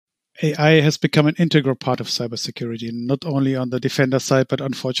AI has become an integral part of cybersecurity, not only on the defender side, but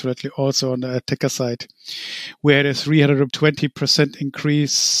unfortunately also on the attacker side. We had a 320%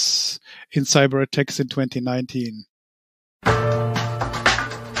 increase in cyber attacks in 2019.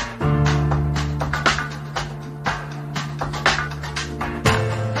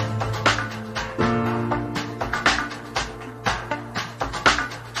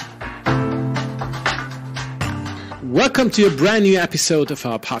 Welcome to a brand new episode of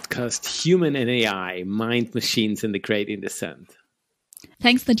our podcast, Human and AI, Mind, Machines, and the Great Descent.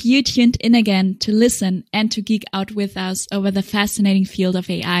 Thanks that you tuned in again to listen and to geek out with us over the fascinating field of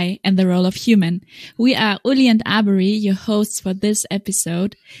AI and the role of human. We are Uli and Avery, your hosts for this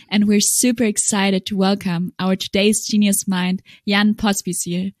episode, and we're super excited to welcome our today's genius mind, Jan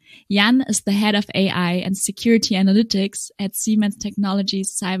Pospisil. Jan is the head of AI and security analytics at Siemens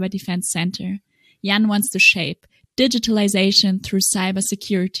Technologies Cyber Defense Center. Jan wants to shape digitalization through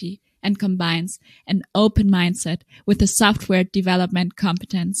cybersecurity and combines an open mindset with a software development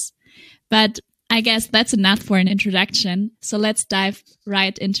competence. But I guess that's enough for an introduction. So let's dive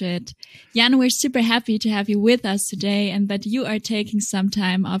right into it. Jan, we're super happy to have you with us today and that you are taking some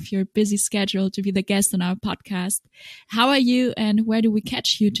time off your busy schedule to be the guest on our podcast. How are you and where do we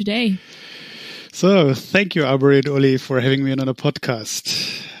catch you today? So thank you, Avery and Uli, for having me on a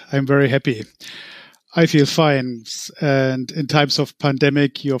podcast. I'm very happy. I feel fine. And in times of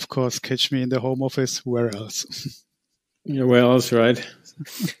pandemic, you, of course, catch me in the home office. Where else? Yeah, where else, right?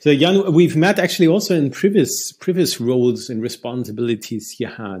 So, Jan, we've met actually also in previous roles and responsibilities you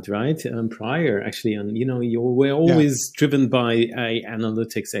had, right? Prior, actually, and you were always driven by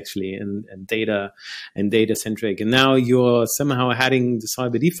analytics, actually, and data centric, and now you're somehow heading the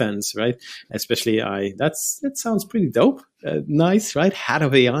cyber defense, right? Especially that sounds pretty dope. Nice, right? Head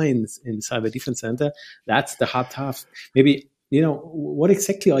of AI in Cyber Defense Center. That's the hard task. Maybe what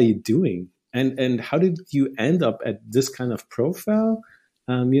exactly are you doing, and how did you end up at this kind of profile?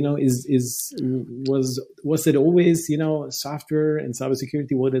 Was it always, software and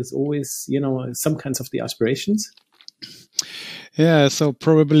cybersecurity? What is always, some kinds of the aspirations? Yeah, so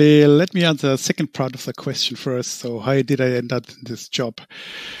probably let me answer the second part of the question first. So how did I end up in this job?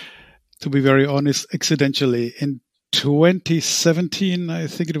 To be very honest, accidentally. In 2017, I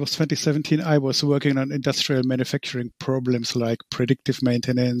think it was 2017, I was working on industrial manufacturing problems like predictive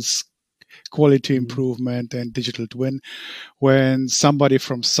maintenance, quality improvement, and digital twin, when somebody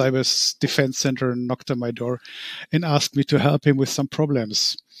from Cyber Defense Center knocked on my door and asked me to help him with some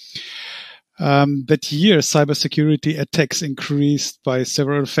problems. That year, cybersecurity attacks increased by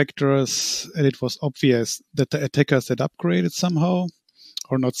several factors, and it was obvious that the attackers had upgraded somehow,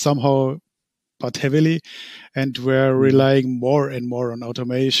 or not somehow, but heavily, and were relying more and more on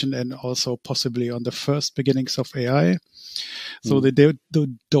automation and also possibly on the first beginnings of AI. So they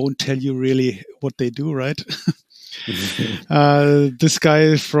don't tell you really what they do, right? This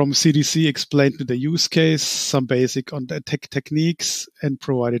guy from CDC explained me the use case, some basic on the attack techniques, and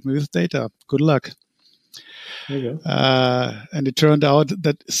provided me with data. Good luck. There you go. And it turned out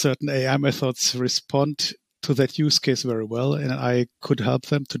that certain AI methods respond to that use case very well, and I could help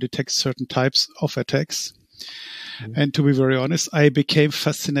them to detect certain types of attacks. And to be very honest, I became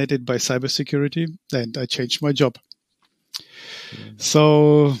fascinated by cybersecurity, and I changed my job.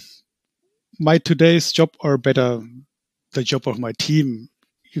 So my today's job, or better, the job of my team,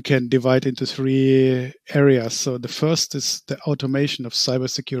 you can divide into three areas. So the first is the automation of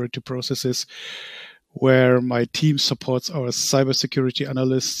cybersecurity processes, where my team supports our cybersecurity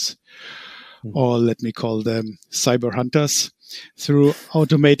analysts, or let me call them cyber hunters, through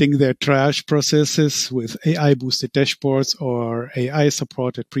automating their triage processes with AI-boosted dashboards or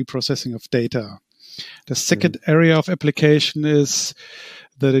AI-supported pre-processing of data. The second area of application is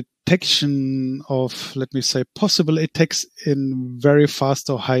the detection of, let me say, possible attacks in very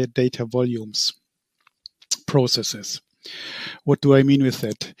fast or high data volumes processes. What do I mean with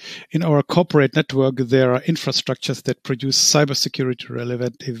that? In our corporate network, there are infrastructures that produce cybersecurity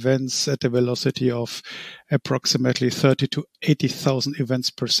relevant events at a velocity of approximately 30 to 80,000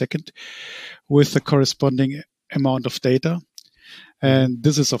 events per second with the corresponding amount of data. And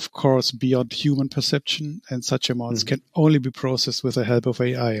this is, of course, beyond human perception, and such amounts can only be processed with the help of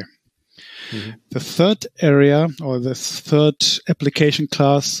AI. The third area, or the third application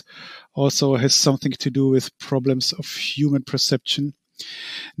class, also has something to do with problems of human perception,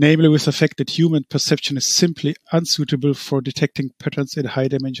 namely with the fact that human perception is simply unsuitable for detecting patterns in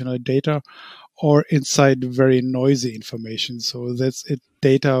high-dimensional data or inside very noisy information. So that's it,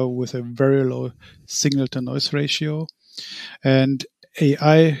 data with a very low signal-to-noise ratio. And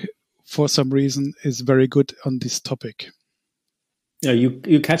AI, for some reason, is very good on this topic. Yeah,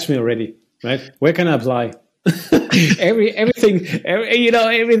 you catch me already, right? Where can I apply? Everything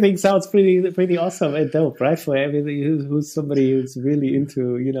sounds pretty awesome and dope, right? For everything, who's somebody who's really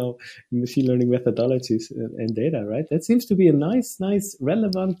into machine learning methodologies and data, right? That seems to be a nice,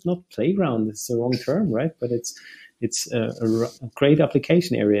 relevant, not playground. It's the wrong term, right? But it's a great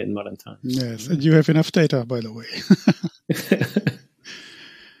application area in modern times. Yes, and you have enough data, by the way.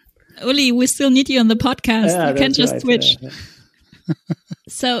 Uli, we still need you on the podcast. Yeah, you can't just switch. Yeah.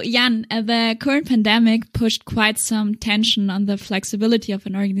 So, Jan, the current pandemic pushed quite some tension on the flexibility of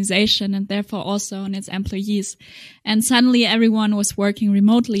an organization and therefore also on its employees. And suddenly everyone was working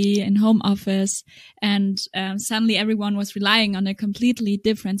remotely in home office, and suddenly everyone was relying on a completely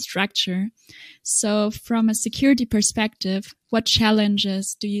different structure. So from a security perspective, what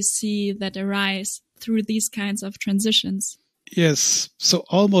challenges do you see that arise through these kinds of transitions? Yes, so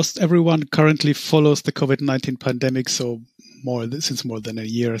almost everyone currently follows the COVID-19 pandemic, so since more than a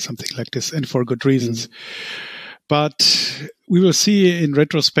year or something like this, and for good reasons. But we will see in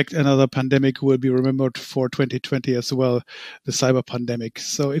retrospect another pandemic will be remembered for 2020 as well, the cyber pandemic.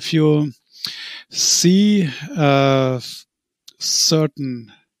 So if you see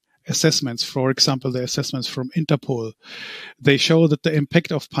certain assessments, for example, the assessments from Interpol, they show that the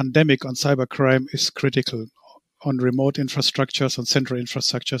impact of pandemic on cybercrime is critical on remote infrastructures, on central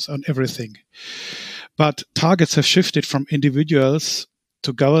infrastructures, on everything. But targets have shifted from individuals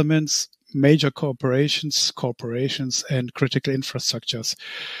to governments, major corporations, and critical infrastructures.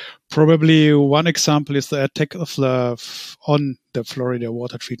 Probably one example is the attack on the Florida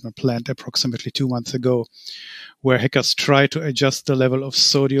water treatment plant approximately 2 months ago, where hackers tried to adjust the level of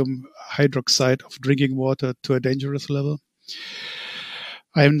sodium hydroxide of drinking water to a dangerous level.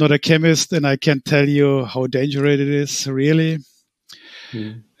 I am not a chemist, and I can't tell you how dangerous it is, really.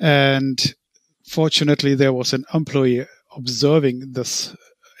 And fortunately, there was an employee observing this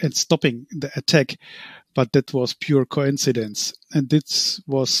and stopping the attack, but that was pure coincidence. And this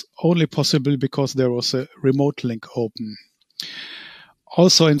was only possible because there was a remote link open.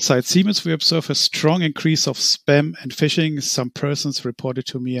 Also inside Siemens, we observe a strong increase of spam and phishing. Some persons reported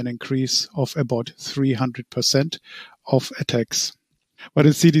to me an increase of about 300% of attacks. But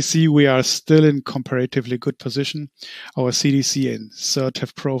in CDC, we are still in comparatively good position. Our CDC and CERT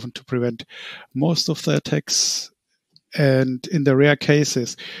have proven to prevent most of the attacks. And in the rare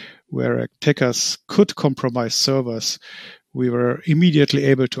cases where attackers could compromise servers, we were immediately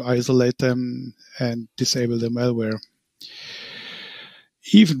able to isolate them and disable the malware.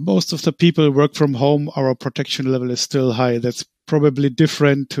 Even most of the people work from home, our protection level is still high. That's probably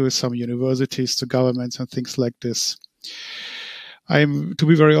different to some universities, to governments and things like this. To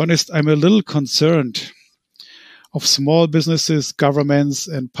be very honest, I'm a little concerned of small businesses, governments,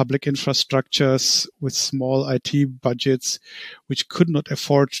 and public infrastructures with small IT budgets, which could not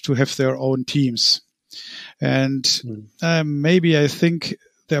afford to have their own teams. And maybe I think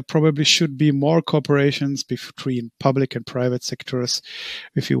there probably should be more cooperations between public and private sectors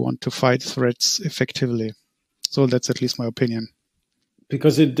if you want to fight threats effectively. So that's at least my opinion.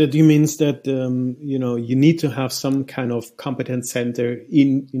 Because that means that you need to have some kind of competence center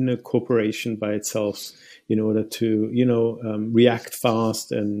in a corporation by itself in order to react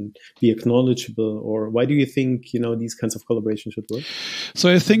fast and be acknowledgeable. Or why do you think these kinds of collaborations should work?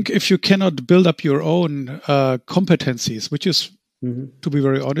 So I think if you cannot build up your own competencies, which is, to be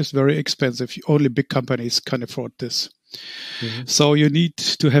very honest, very expensive. Only big companies can afford this. So you need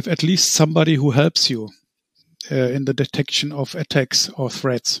to have at least somebody who helps you in the detection of attacks or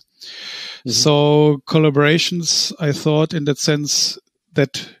threats. So collaborations, I thought in that sense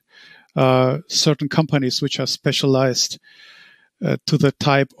that certain companies which are specialized to the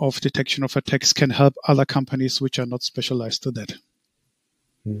type of detection of attacks can help other companies which are not specialized to that.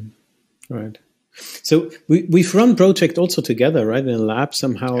 Right. So we've run project also together, right, in a lab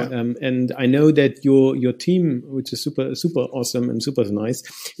somehow, and I know that your team, which is super awesome and super nice,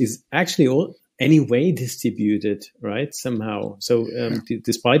 is actually anyway distributed, right, somehow. So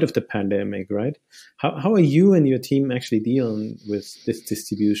despite of the pandemic, right, how are you and your team actually dealing with this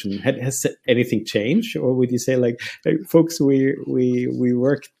distribution? Has anything changed, or would you say like, hey, folks, we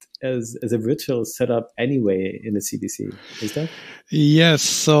worked as a virtual setup anyway in the CDC? Is that? Yes.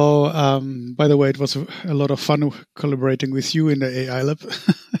 So, by the way, it was a lot of fun collaborating with you in the AI lab.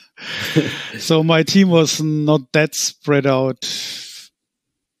 So my team was not that spread out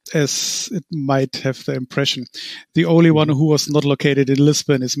as it might have the impression. The only one who was not located in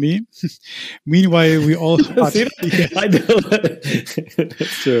Lisbon is me. Meanwhile, we all... I know.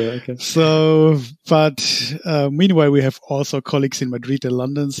 That's true. Okay. So, but meanwhile, we have also colleagues in Madrid and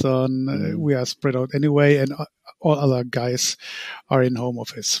London, so we are spread out anyway. And all other guys are in home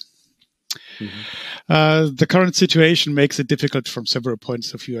office. The current situation makes it difficult from several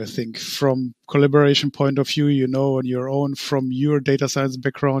points of view, I think. From collaboration point of view, on your own, from your data science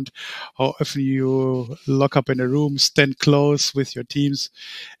background, how often you lock up in a room, stand close with your teams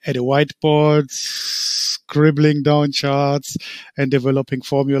at a whiteboard, scribbling down charts and developing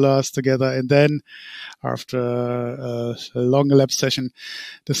formulas together. And then after a long lab session,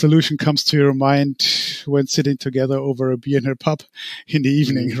 the solution comes to your mind when sitting together over a beer in a pub in the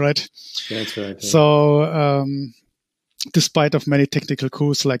evening, right? That's right. Yeah. So, despite of many technical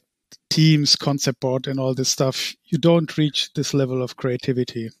tools like Teams, Concept Board, and all this stuff, you don't reach this level of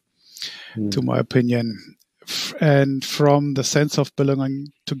creativity, to my opinion. And from the sense of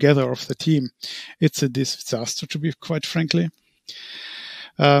belonging together of the team, it's a disaster, to be quite frankly.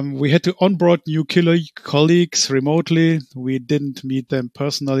 We had to onboard new colleagues remotely. We didn't meet them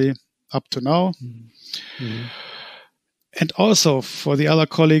personally up to now. And also for the other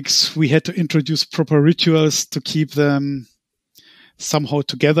colleagues, we had to introduce proper rituals to keep them somehow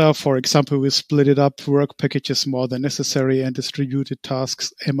together. For example, we split up work packages more than necessary and distributed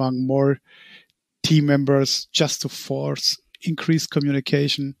tasks among more team members just to force increased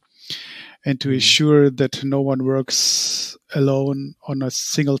communication and to ensure that no one works alone on a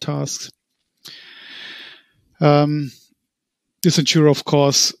single task. This ensure, of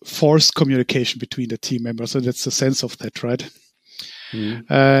course, forced communication between the team members. So that's the sense of that, right?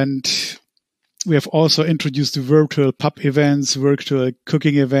 And we have also introduced virtual pub events, virtual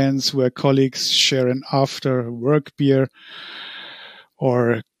cooking events where colleagues share an after-work beer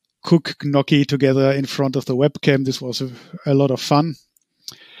or cook gnocchi together in front of the webcam. This was a lot of fun.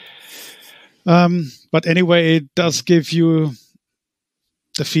 But anyway, it does give you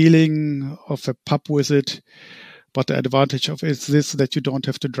the feeling of a pub visit. But the advantage of it is this, that you don't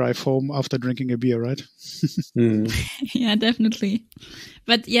have to drive home after drinking a beer, right? Yeah, definitely.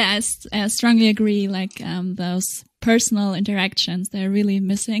 But yeah, I strongly agree. Like those personal interactions, they're really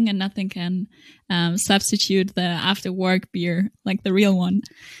missing, and nothing can substitute the after work beer, like the real one.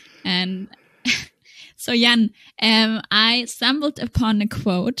 And so Jan, I stumbled upon a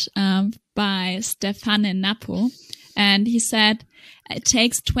quote by Stefane Nappo, and he said, "It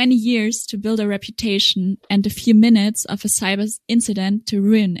takes 20 years to build a reputation and a few minutes of a cyber incident to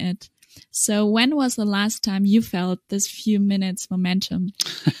ruin it." So when was the last time you felt this few minutes momentum?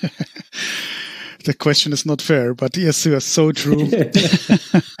 The question is not fair, but yes, you are so true.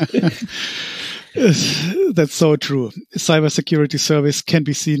 That's so true. Cybersecurity service can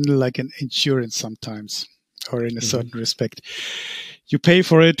be seen like an insurance sometimes, or in a certain respect. You pay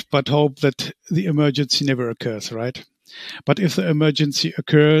for it, but hope that the emergency never occurs, right? But if the emergency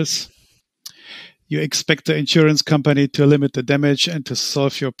occurs, you expect the insurance company to limit the damage and to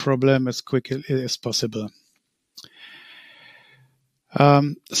solve your problem as quickly as possible.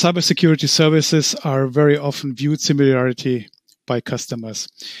 Cybersecurity services are very often viewed similarly by customers.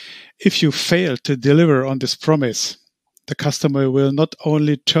 If you fail to deliver on this promise, the customer will not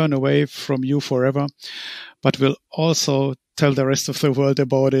only turn away from you forever, but will also tell the rest of the world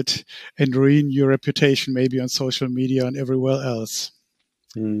about it and ruin your reputation, maybe on social media and everywhere else.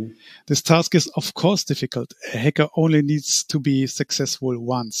 This task is, of course, difficult. A hacker only needs to be successful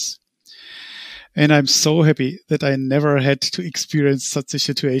once. And I'm so happy that I never had to experience such a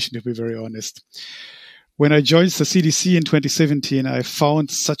situation, to be very honest. When I joined the CDC in 2017, I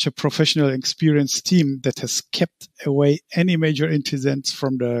found such a professional, experienced team that has kept away any major incidents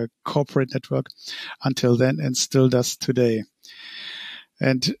from the corporate network until then and still does today.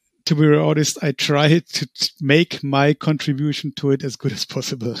 And to be honest, I try to make my contribution to it as good as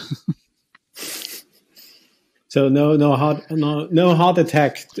possible. So no heart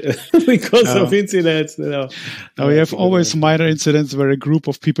attack because of incidents. No, we have always minor incidents where a group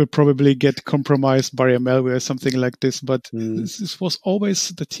of people probably get compromised by a malware or something like this. But this was always,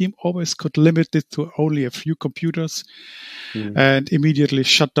 the team always could limit it to only a few computers and immediately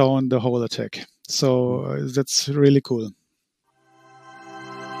shut down the whole attack. So that's really cool.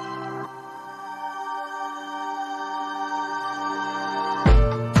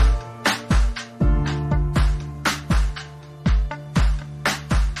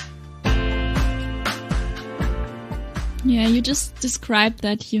 Yeah, you just described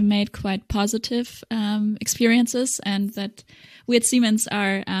that you made quite positive experiences and that we at Siemens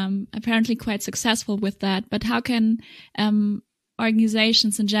are apparently quite successful with that. But how can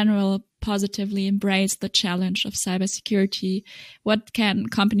organizations in general positively embrace the challenge of cybersecurity? What can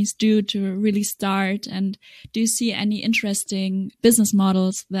companies do to really start? And do you see any interesting business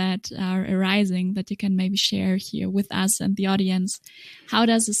models that are arising that you can maybe share here with us and the audience? How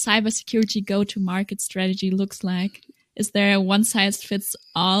does a cybersecurity go-to-market strategy looks like? Is there a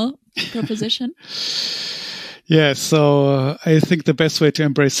one-size-fits-all proposition? Yeah, so I think the best way to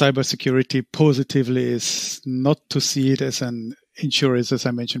embrace cybersecurity positively is not to see it as an insurance, as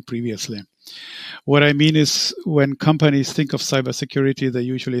I mentioned previously. What I mean is when companies think of cybersecurity, they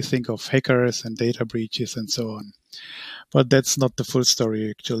usually think of hackers and data breaches and so on. But that's not the full story,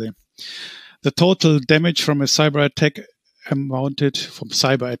 actually. The total damage from a cyber attacks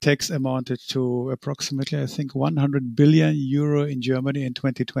amounted to approximately, I think, 100 billion euro in Germany in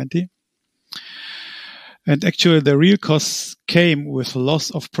 2020. And actually, the real costs came with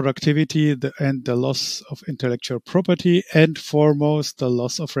loss of productivity and the loss of intellectual property, and foremost, the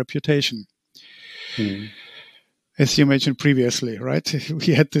loss of reputation. As you mentioned previously, right?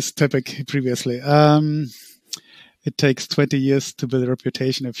 We had this topic previously. It takes 20 years to build a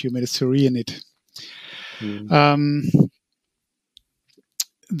reputation, a few minutes to ruin it.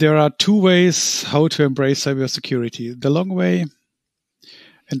 There are two ways how to embrace cybersecurity: the long way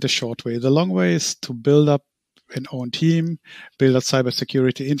and the short way. The long way is to build up an own team, build up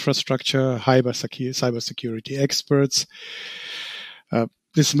cybersecurity infrastructure, hire cybersecurity experts.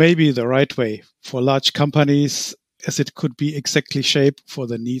 This may be the right way for large companies, as it could be exactly shaped for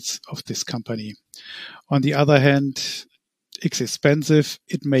the needs of this company. On the other hand, it's expensive.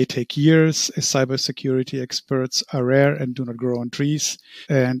 It may take years, as cybersecurity experts are rare and do not grow on trees,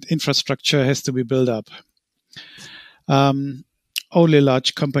 and infrastructure has to be built up. Only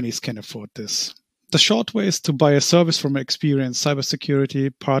large companies can afford this. The short way is to buy a service from an experienced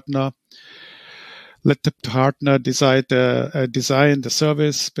cybersecurity partner. Let the partner design the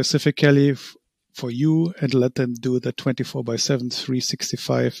service specifically for you, and let them do the 24/7,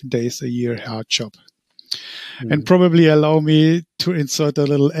 365 days a year hard job. And probably allow me to insert a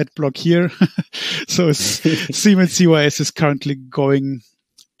little ad block here. So Siemens CYS is currently going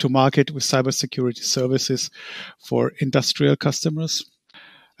to market with cybersecurity services for industrial customers.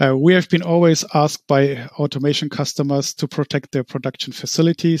 We have been always asked by automation customers to protect their production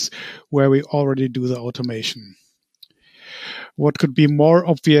facilities where we already do the automation. What could be more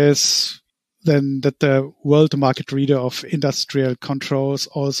obvious than that the world market leader of industrial controls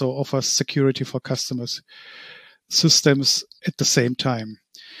also offers security for customers' systems at the same time.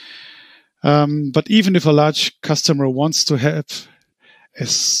 But even if a large customer wants to have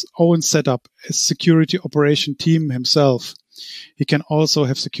his own setup, a security operation team himself, he can also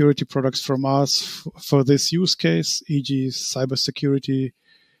have security products from us for this use case, e.g. Cybersecurity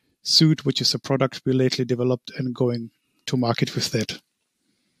Suite, which is a product we lately developed and going to market with that.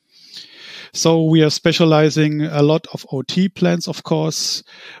 So we are specializing a lot of OT plans, of course,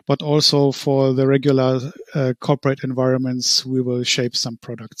 but also for the regular corporate environments, we will shape some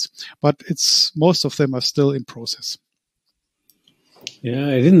products. But most of them are still in process. Yeah,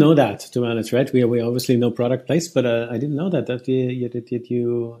 I didn't know that, to be honest, right? We obviously know product place, but I didn't know that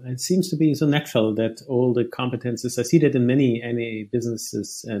it seems to be so natural that all the competences, I see that in many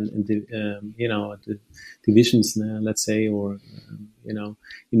businesses and the divisions, let's say, or,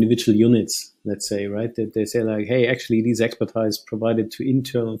 individual units, let's say, right? That they say like, hey, actually these expertise provided to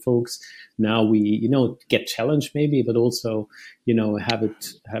internal folks. Now we, get challenged maybe, but also,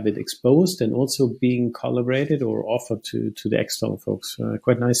 have it exposed and also being collaborated or offered to the external folks.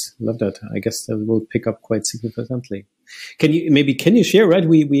 Quite nice. Love that. I guess that will pick up quite significantly. Can you share, right?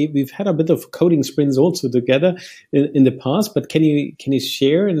 We've had a bit of coding sprints also together in the past, but can you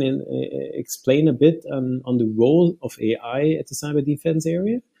share and then explain a bit on the role of AI at the cyber defense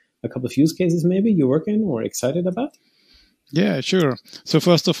area? A couple of use cases maybe you're working or excited about? Yeah, sure. So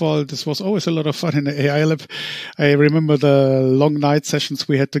first of all, this was always a lot of fun in the AI lab. I remember the long night sessions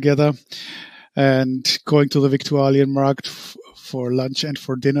we had together and going to the Viktualienmarkt for lunch and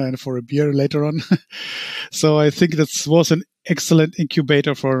for dinner and for a beer later on. So I think that was an excellent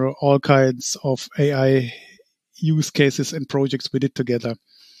incubator for all kinds of AI use cases and projects we did together.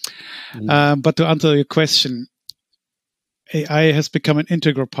 But to answer your question, AI has become an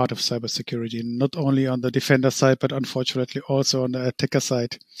integral part of cybersecurity, not only on the defender side, but unfortunately also on the attacker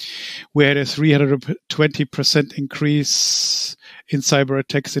side. We had a 320% increase in cyber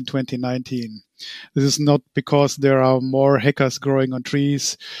attacks in 2019. This is not because there are more hackers growing on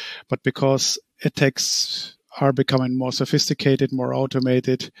trees, but because attacks are becoming more sophisticated, more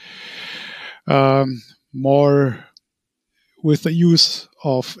automated, more with the use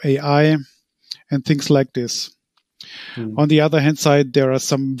of AI and things like this. On the other hand side, there are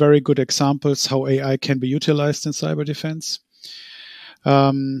some very good examples how AI can be utilized in cyber defense.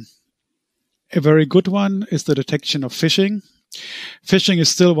 A very good one is the detection of phishing. Phishing is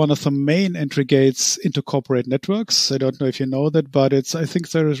still one of the main entry gates into corporate networks. I don't know if you know that, but I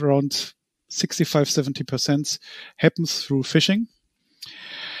think there is around 65-70% happens through phishing.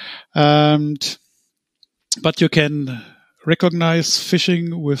 But you can recognize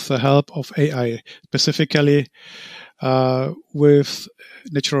phishing with the help of AI, specifically with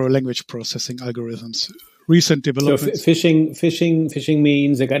natural language processing algorithms. Recent developments. So phishing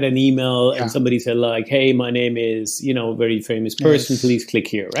means I got an email and somebody said like, "Hey, my name is very famous person. Yes. Please click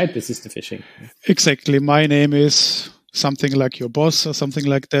here." Right? This is the phishing. Exactly. My name is something like your boss or something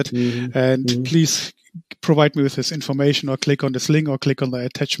like that, and please provide me with this information, or click on this link, or click on the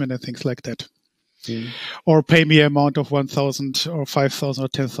attachment, and things like that. Or pay me an amount of $1,000 or $5,000 or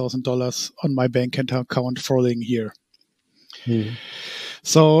 $10,000 on my bank account following here.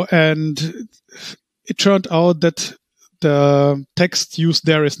 So, and it turned out that the text used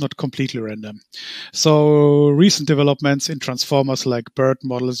there is not completely random. So recent developments in transformers like BERT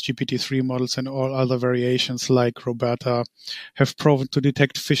models, GPT-3 models, and all other variations like Roberta have proven to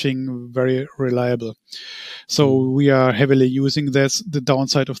detect phishing very reliable. So we are heavily using this. The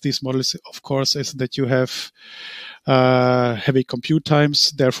downside of these models, of course, is that you have heavy compute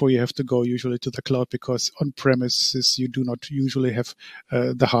times. Therefore, you have to go usually to the cloud, because on premises you do not usually have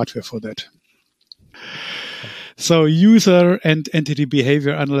the hardware for that. So user and entity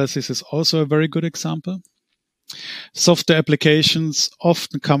behavior analysis is also a very good example. Software applications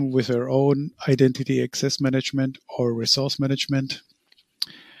often come with their own identity access management or resource management.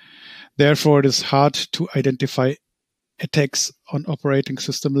 Therefore, it is hard to identify attacks on operating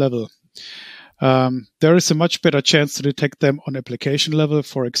system level. There is a much better chance to detect them on application level,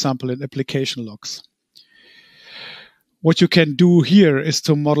 for example, in application logs. What you can do here is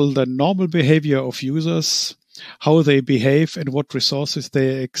to model the normal behavior of users, how they behave and what resources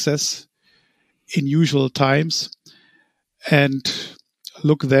they access in usual times, and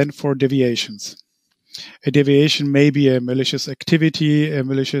look then for deviations. A deviation may be a malicious activity, a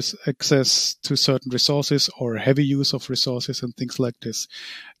malicious access to certain resources, or heavy use of resources and things like this.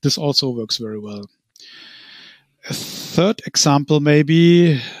 This also works very well. A third example may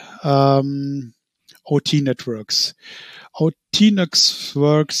be OT networks. OT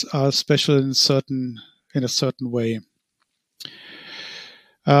networks are special in a certain way.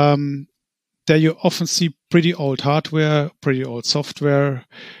 There you often see pretty old hardware, pretty old software.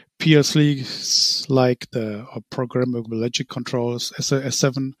 PLCs like the programmable logic controls,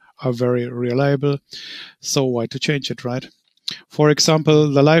 S7, are very reliable. So why to change it, right? For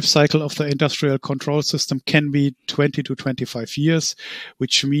example, the life cycle of the industrial control system can be 20 to 25 years,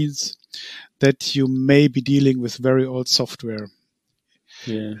 which means that you may be dealing with very old software.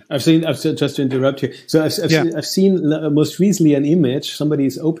 Yeah, I've seen, just to interrupt here. So I've seen most recently an image. Somebody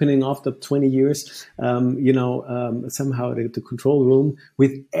is opening after 20 years, somehow the control room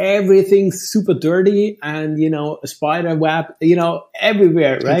with everything super dirty and, a spider web,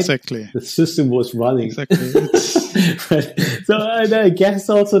 everywhere, right? Exactly. The system was running. Exactly. Right. So I guess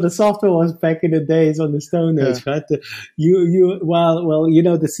also the software was back in the days on the Stone Age, right? The CEO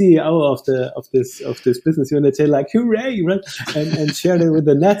of this business unit say like, hooray, right? And share it with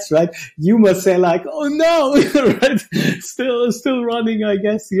the nets, right? You must say like, oh no, right? Still running, I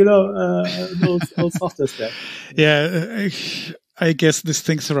guess, old software stuff. Yeah, I guess these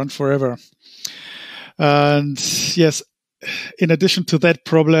things run forever. And yes, in addition to that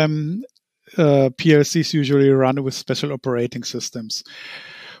problem, PLCs usually run with special operating systems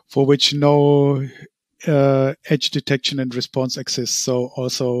for which no edge detection and response exists, so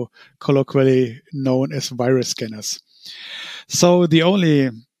also colloquially known as virus scanners. So the only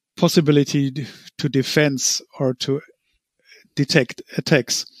possibility to defense or to detect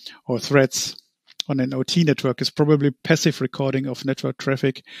attacks or threats on an OT network is probably passive recording of network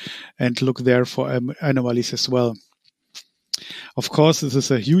traffic and look there for anomalies as well. Of course, this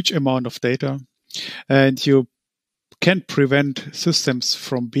is a huge amount of data, and you can prevent systems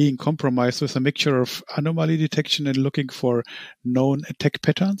from being compromised with a mixture of anomaly detection and looking for known attack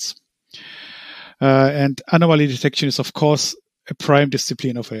patterns. And anomaly detection is, of course, a prime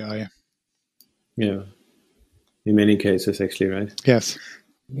discipline of AI. Yeah, in many cases, actually, right? Yes.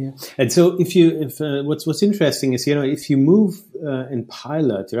 Yeah, and so what's interesting is if you move in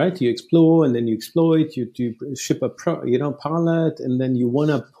pilot, right? You explore and then you exploit. You ship a pilot, and then you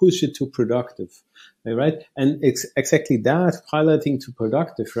want to push it to productive. right? And it's exactly that, piloting to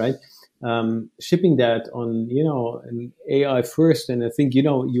productive, right? Shipping that on, an AI first. And I think,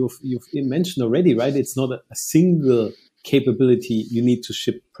 you've mentioned already, right? It's not a single capability you need to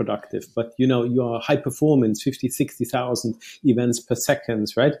ship productive, but, your high performance, 50, 60,000 events per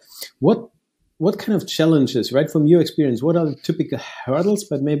second, right? What kind of challenges, right, from your experience, what are the typical hurdles,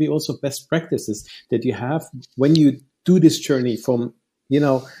 but maybe also best practices that you have when you do this journey from,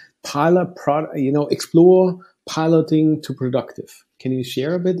 explore, piloting to productive? Can you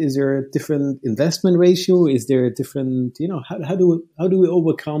share a bit? Is there a different investment ratio? Is there a different, how do we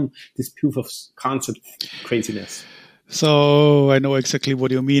overcome this proof of concept craziness? So I know exactly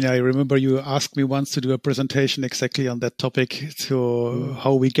what you mean. I remember you asked me once to do a presentation exactly on that topic, to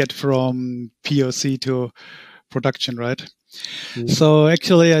how we get from POC to production, right? So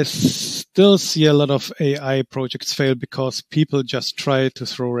actually, I still see a lot of AI projects fail because people just try to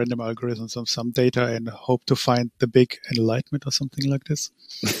throw random algorithms on some data and hope to find the big enlightenment or something like this.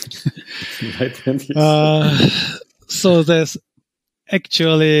 So there's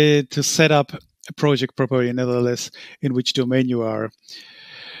actually, to set up a project properly, nevertheless, in which domain you are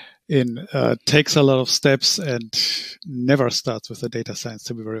in, takes a lot of steps and never starts with the data science,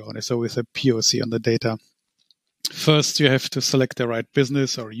 to be very honest, so with a POC on the data. First, you have to select the right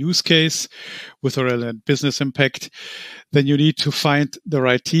business or use case with a relevant business impact. Then you need to find the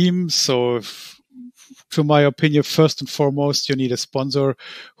right team. So, to my opinion, first and foremost, you need a sponsor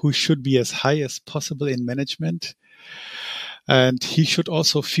who should be as high as possible in management. And he should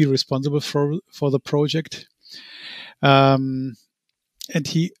also feel responsible for the project. And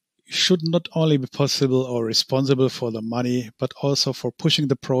he should not only be possible or responsible for the money, but also for pushing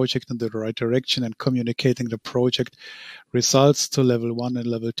the project in the right direction and communicating the project results to level 1 and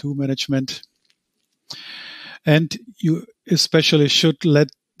level 2 management. And you especially should let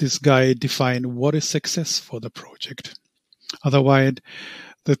this guy define what is success for the project. Otherwise,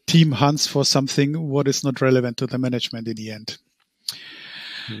 the team hunts for something what is not relevant to the management in the end.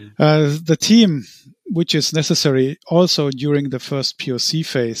 The team, which is necessary also during the first POC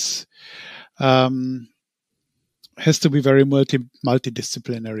phase, has to be very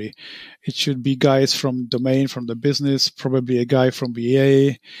multidisciplinary. It should be guys from domain, from the business, probably a guy from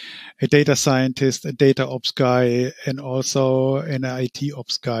BA, a data scientist, a data ops guy, and also an IT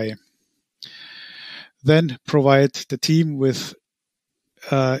ops guy. Then provide the team with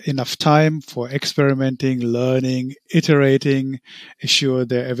enough time for experimenting, learning, iterating, assure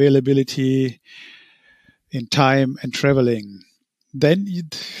their availability in time and traveling. Then you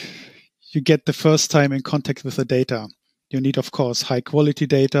get the first time in contact with the data. You need, of course, high quality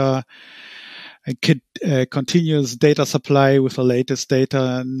data, a continuous data supply with the latest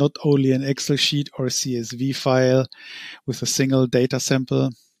data, not only an Excel sheet or a CSV file with a single data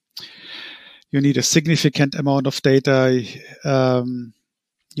sample. You need a significant amount of data.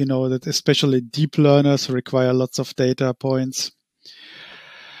 That especially deep learners require lots of data points.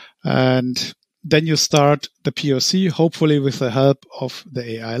 And then you start the POC, hopefully with the help of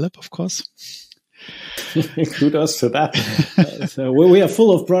the AI lab, of course. Kudos to that. So we are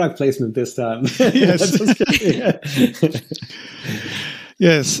full of product placement this time. Yes.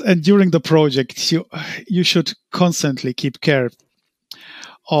 Yes. And during the project, you should constantly keep care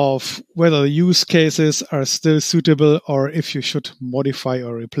of whether the use cases are still suitable or if you should modify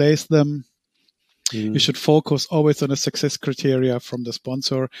or replace them. You should focus always on the success criteria from the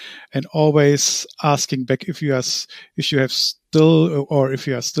sponsor and always asking back if you are still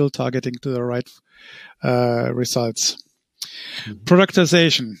targeting to the right results.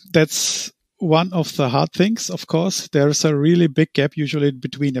 Productization, that's one of the hard things, of course. There's a really big gap usually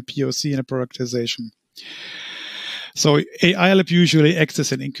between a POC and a productization. So AI Lab usually acts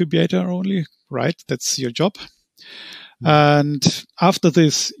as an incubator only, right? That's your job. And after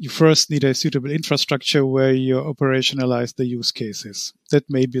this, you first need a suitable infrastructure where you operationalize the use cases. That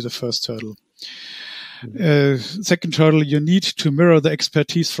may be the first hurdle. Second hurdle, you need to mirror the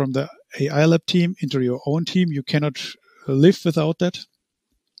expertise from the AI Lab team into your own team. You cannot live without that.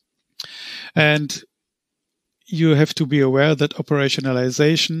 And you have to be aware that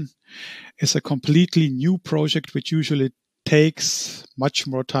operationalization is a completely new project, which usually takes much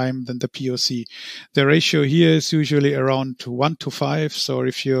more time than the POC. The ratio here is usually around 1 to 5. So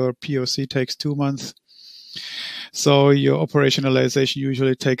if your POC takes 2 months, so your operationalization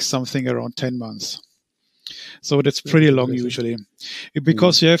usually takes something around 10 months. So that's pretty long usually,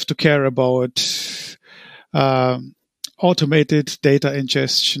 because you have to care about automated data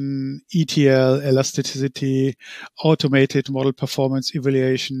ingestion, ETL, elasticity, automated model performance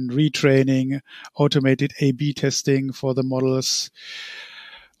evaluation, retraining, automated A/B testing for the models,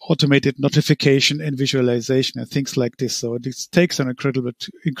 automated notification and visualization and things like this. So this takes an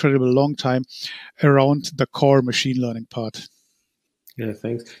incredible long time around the core machine learning part. Yeah,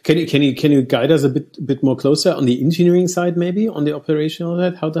 thanks. Can you guide us a bit more closer on the engineering side, maybe on the operational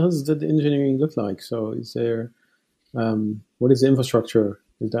side? How does the engineering look like? So is there what is the infrastructure?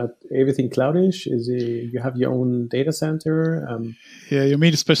 Is that everything cloudish? Is it, you have your own data center? Yeah, you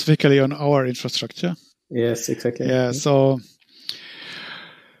mean specifically on our infrastructure? Yes, exactly. Yeah, so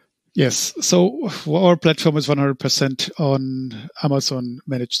yes, so our platform is 100% on Amazon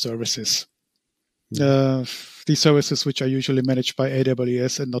managed services. These services which are usually managed by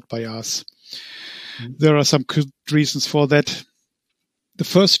AWS and not by us. There are some good reasons for that. The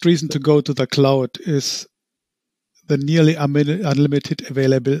first reason to go to the cloud is the nearly unlimited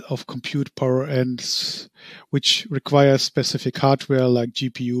available of compute power, and which requires specific hardware like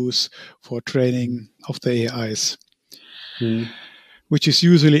GPUs for training of the AIs, which is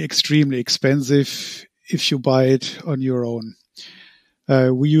usually extremely expensive if you buy it on your own.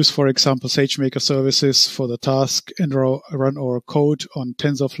 We use, for example, SageMaker services for the task and run our code on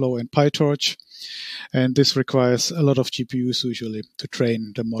TensorFlow and PyTorch. And this requires a lot of GPUs usually to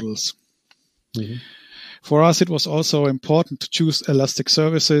train the models. For us, it was also important to choose elastic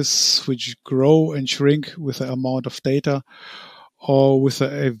services which grow and shrink with the amount of data or with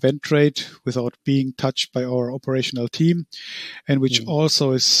the event rate without being touched by our operational team, and which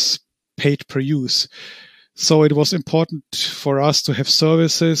also is paid per use. So it was important for us to have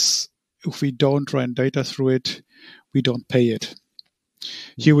services. If we don't run data through it, we don't pay it.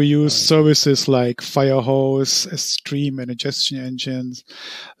 Here we use services like Firehose as stream and ingestion engines,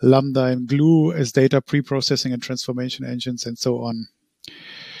 Lambda and Glue as data pre-processing and transformation engines, and so on.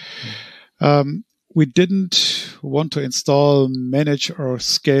 We didn't want to install, manage, or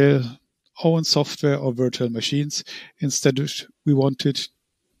scale own software or virtual machines. Instead, we wanted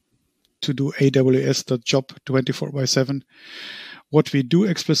to do AWS the job 24/7. What we do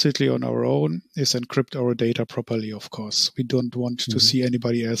explicitly on our own is encrypt our data properly, of course. We don't want to see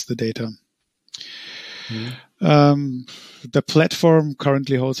anybody else the data. The platform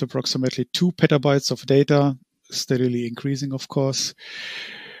currently holds approximately 2 petabytes of data, steadily increasing, of course.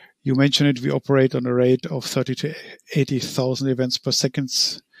 You mentioned it, we operate on a rate of 30 to 80,000 events per second,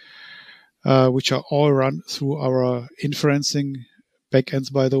 which are all run through our inferencing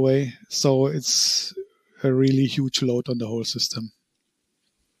backends, by the way. So it's a really huge load on the whole system.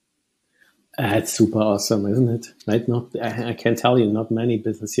 That's super awesome, isn't it? Right? I can tell you, not many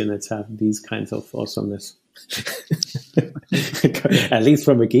business units have these kinds of awesomeness. At least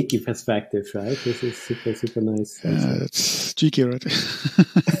from a geeky perspective, right? This is super, super nice. It's geeky, right?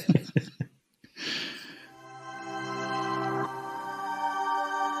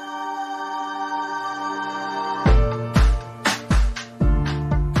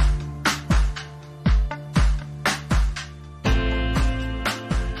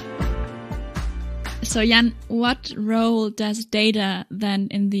 So Jan, what role does data then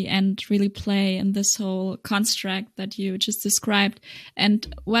in the end really play in this whole construct that you just described?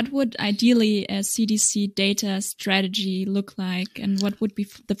 And what would ideally a CDC data strategy look like? And what would be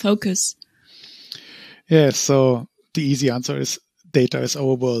the focus? Yeah, so the easy answer is data is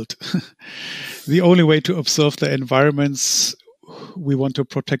our world. The only way to observe the environments we want to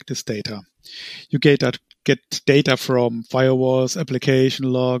protect is data. You get data from firewalls, application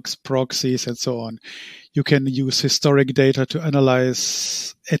logs, proxies, and so on. You can use historic data to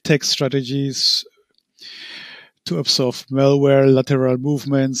analyze attack strategies, to observe malware, lateral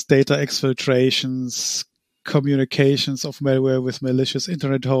movements, data exfiltrations, communications of malware with malicious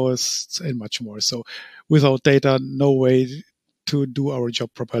internet hosts, and much more. So without data, no way to do our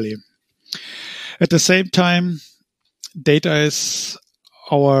job properly. At the same time, data is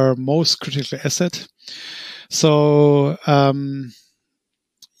our most critical asset. So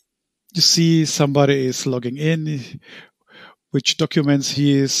you see somebody is logging in, which documents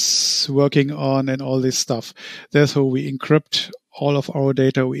he is working on and all this stuff. Therefore, we encrypt all of our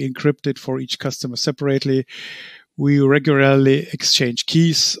data. We encrypt it for each customer separately. We regularly exchange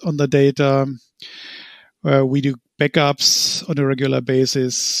keys on the data. We do backups on a regular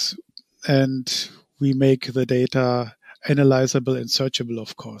basis, and we make the data analyzable and searchable,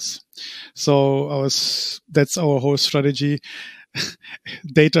 of course. So that's our whole strategy.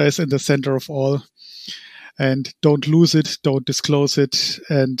 Data is in the center of all, and don't lose it, don't disclose it,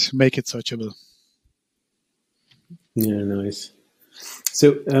 and make it searchable. Yeah, nice.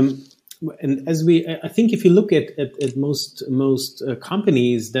 So, and I think if you look at most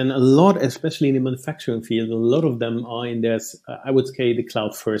companies, then a lot, especially in the manufacturing field, a lot of them are in their, I would say, the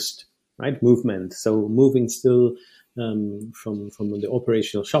cloud first, right, movement. So moving still from the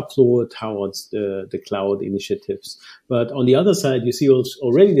operational shop floor towards the cloud initiatives. But on the other side, you see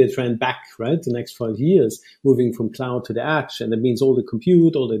already the trend back, right? The next 5 years, moving from cloud to the edge. And that means all the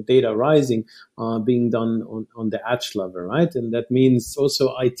compute, all the data rising being done on the edge level, right? And that means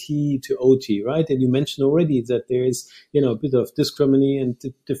also IT to OT, right? And you mentioned already that there is, a bit of discrimination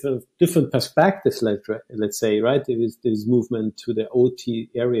and different perspectives, let's say, right? There is movement to the OT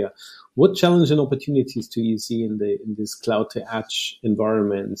area. What challenge and opportunities do you see in this cloud to edge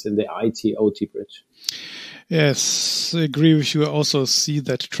environments in the IT OT bridge? Yes, I agree with you. I also see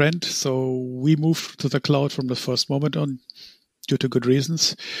that trend. So we moved to the cloud from the first moment on due to good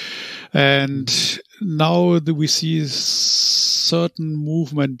reasons. And now we see certain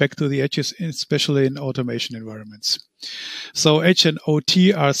movement back to the edges, especially in automation environments. So edge and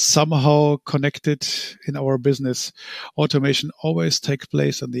OT are somehow connected in our business. Automation always takes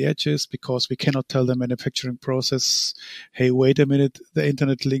place on the edges because we cannot tell the manufacturing process, hey, wait a minute, the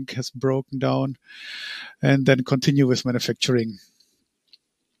internet link has broken down, and then continue with manufacturing.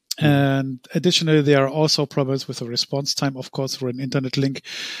 And additionally, there are also problems with the response time, of course, for an internet link.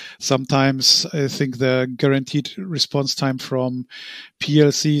 Sometimes I think the guaranteed response time from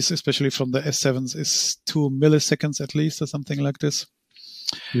PLCs, especially from the S7s, is 2 milliseconds at least or something like this.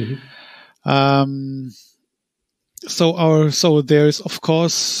 Mm-hmm. So there is, of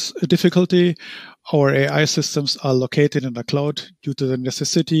course, a difficulty. Our AI systems are located in the cloud due to the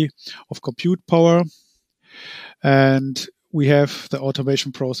necessity of compute power. And we have the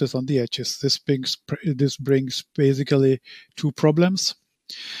automation process on the edges. This brings basically two problems.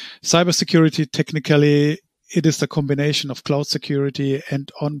 Cybersecurity, technically, it is the combination of cloud security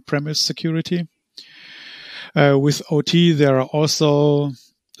and on-premise security. With OT, there are also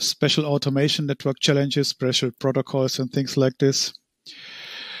special automation network challenges, special protocols, and things like this.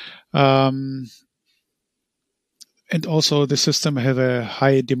 And also, the system have a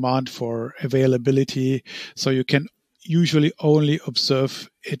high demand for availability, so you can usually only observe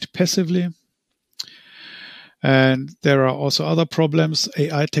it passively. And there are also other problems.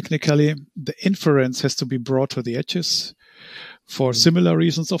 AI technically, the inference has to be brought to the edges for similar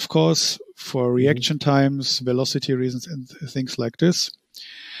reasons, of course, for reaction times, velocity reasons, and things like this.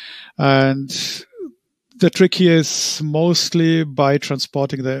 And the trick here is mostly by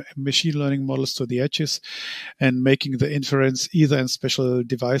transporting the machine learning models to the edges and making the inference either in special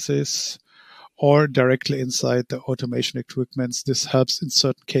devices or directly inside the automation equipments. This helps in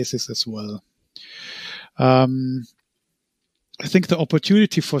certain cases as well. I think the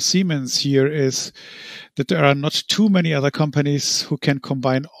opportunity for Siemens here is that there are not too many other companies who can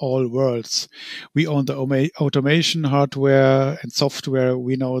combine all worlds. We own the automation hardware and software.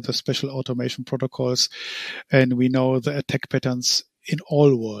 We know the special automation protocols, and we know the attack patterns in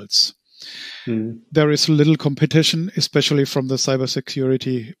all worlds. There is little competition, especially from the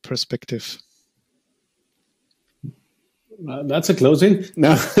cybersecurity perspective. That's a closing.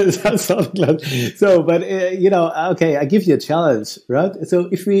 No, that's not a close. So, but okay, I give you a challenge, right? So,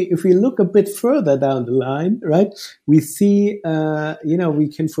 if we look a bit further down the line, right, we see, we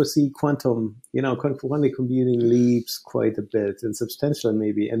can foresee quantum computing leaps quite a bit and substantial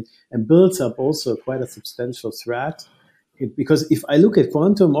maybe, and builds up also quite a substantial threat. Because if I look at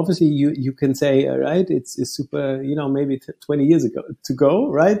quantum, obviously you can say, right, it's super, maybe 20 years ago to go,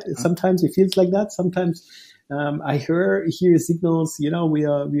 right? Sometimes it feels like that. Sometimes. I hear signals, we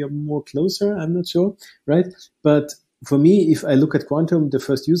are more closer. I'm not sure, right? But for me, if I look at quantum, the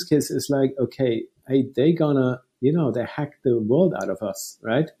first use case is like, okay, hey, they gonna, they hack the world out of us,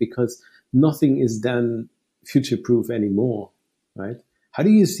 right? Because nothing is then future-proof anymore, right? How do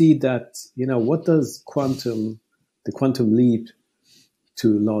you see that? What does the quantum leap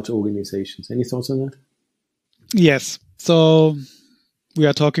to large organizations? Any thoughts on that? Yes. So we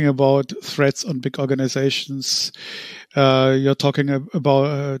are talking about threats on big organizations. You're talking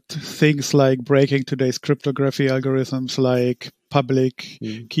about things like breaking today's cryptography algorithms, like public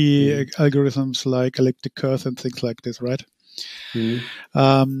key algorithms, like elliptic curve and things like this, right?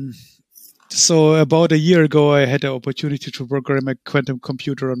 So about a year ago, I had the opportunity to program a quantum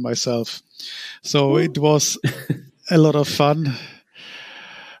computer on myself. So it was a lot of fun,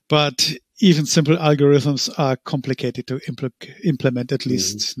 but even simple algorithms are complicated to implement, at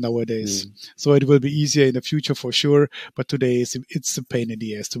least nowadays. So it will be easier in the future for sure, but today it's a pain in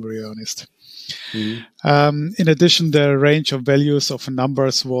the ass, to be honest. In addition, the range of values of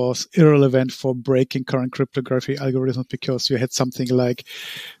numbers was irrelevant for breaking current cryptography algorithms because you had something like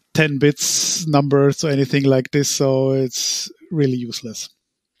 10 bits numbers or anything like this, so it's really useless.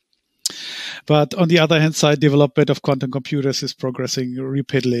 But on the other hand side, development of quantum computers is progressing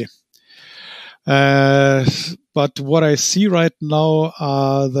rapidly. But what I see right now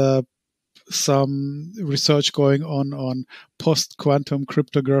are some research going on post-quantum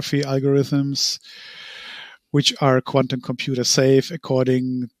cryptography algorithms, which are quantum computer safe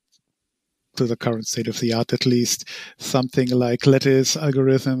according to the current state of the art, at least. Something like lattice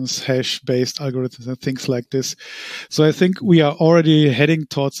algorithms, hash-based algorithms, and things like this. So I think we are already heading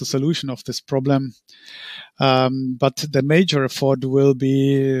towards the solution of this problem. But the major effort will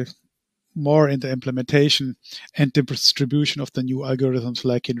be more in the implementation and the distribution of the new algorithms,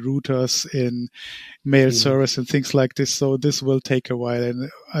 like in routers, in mail servers, and things like this. So this will take a while, and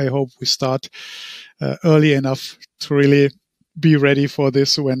I hope we start early enough to really be ready for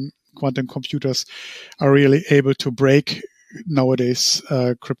this when quantum computers are really able to break nowadays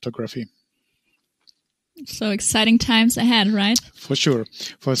cryptography. So exciting times ahead, right? For sure.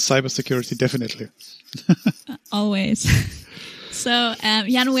 For cybersecurity, definitely. Always. So,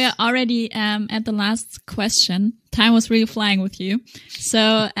 Jan, we're already at the last question. Time was really flying with you.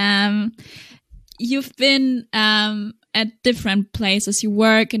 So, you've been at different places. You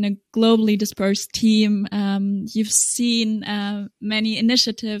work in a globally dispersed team. You've seen many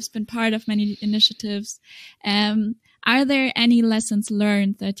initiatives, been part of many initiatives. Are there any lessons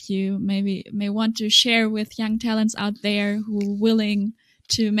learned that you may want to share with young talents out there who are willing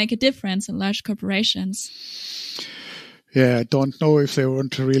to make a difference in large corporations? Yeah, I don't know if they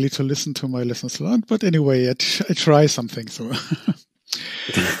want to listen to my lessons learned, but anyway, I try something. So,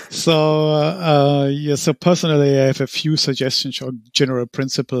 so personally, I have a few suggestions or general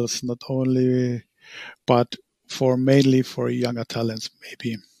principles, not only, but mainly for younger talents,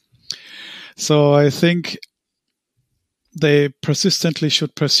 maybe. So I think they persistently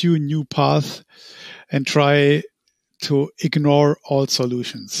should pursue new paths and try to ignore all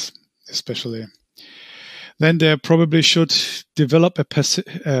solutions, especially. Then they probably should develop a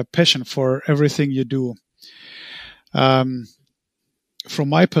passion for everything you do. From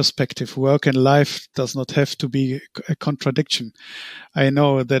my perspective, work and life does not have to be a contradiction. I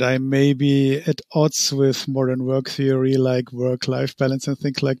know that I may be at odds with modern work theory like work-life balance and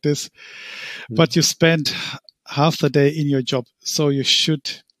things like this, but you spend half the day in your job, so you should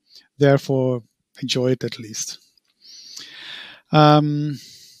therefore enjoy it at least.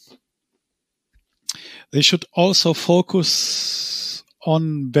 They should also focus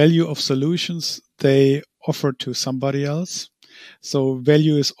on value of solutions they offer to somebody else. So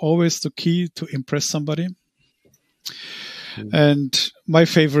value is always the key to impress somebody. And my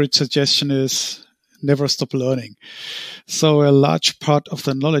favorite suggestion is never stop learning. So a large part of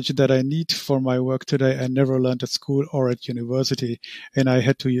the knowledge that I need for my work today, I never learned at school or at university, and I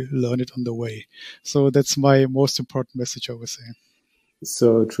had to learn it on the way. So that's my most important message, I would say.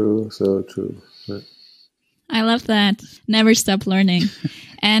 So true, so true. I love that. Never stop learning.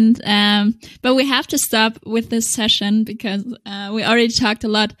 And, but we have to stop with this session because, we already talked a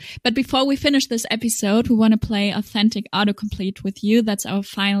lot. But before we finish this episode, we want to play Authentic Autocomplete with you. That's our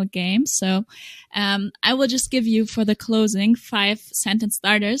final game. So, I will just give you for the closing 5 sentence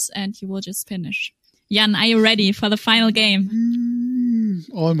starters and you will just finish. Jan, are you ready for the final game?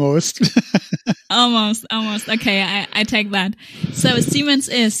 Almost. Almost. Okay. I take that. So Siemens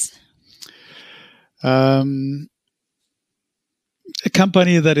is? A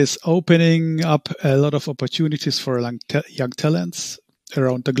company that is opening up a lot of opportunities for young talents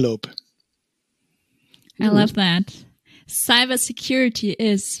around the globe. I love that. Cybersecurity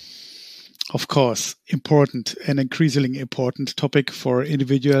is? Of course, important and increasingly important topic for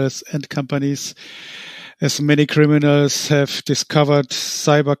individuals and companies, as many criminals have discovered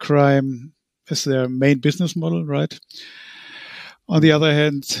cybercrime as their main business model, right? On the other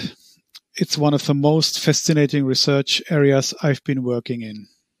hand, it's one of the most fascinating research areas I've been working in.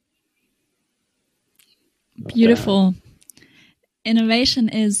 Beautiful. Innovation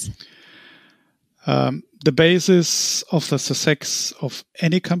is? The basis of the success of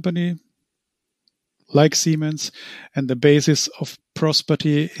any company like Siemens and the basis of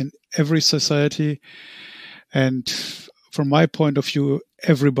prosperity in every society. And from my point of view,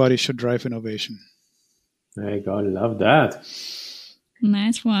 everybody should drive innovation. I gotta love that.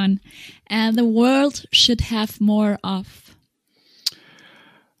 Nice one. The world should have more of?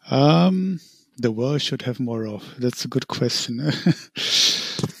 The world should have more of. That's a good question.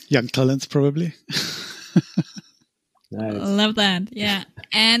 Young talents, probably. Nice. Love that. Yeah.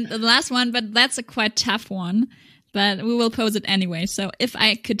 And the last one, but that's a quite tough one, but we will pose it anyway. So if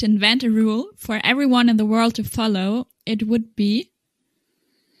I could invent a rule for everyone in the world to follow, it would be?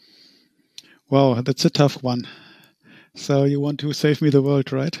 Wow, that's a tough one. So you want to save me the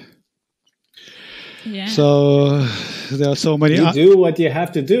world, right? Yeah. So there are so many. You do what you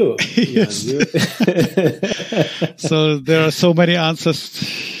have to do. Yes. So there are so many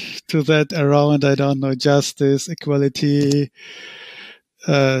answers to that around. I don't know, justice, equality,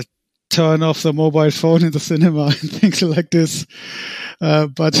 turn off the mobile phone in the cinema and things like this.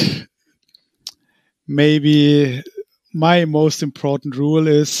 But maybe my most important rule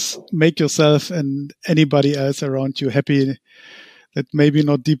is make yourself and anybody else around you happy. That maybe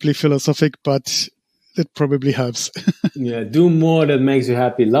not deeply philosophic, but it probably helps. Yeah, do more that makes you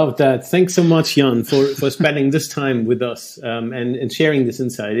happy. Love that. Thanks so much, Jan, for spending this time with us and sharing this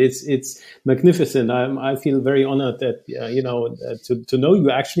insight. It's magnificent. I feel very honored that to know you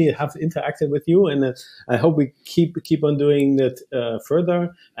actually have interacted with you, and I hope we keep on doing that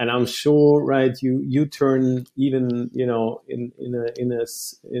further. And I'm sure, right, you turn even in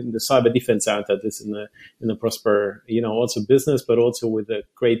the cyber defense out that is in a prosper also business, but also with a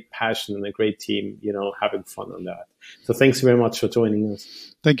great passion and a great team. Having fun on that. So thanks very much for joining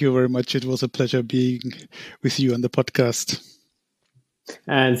us. Thank you very much. It was a pleasure being with you on the podcast.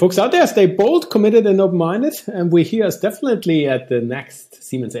 And folks out there, stay bold, committed, and open-minded. And we hear us definitely at the next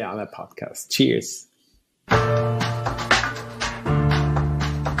Siemens AI podcast. Cheers.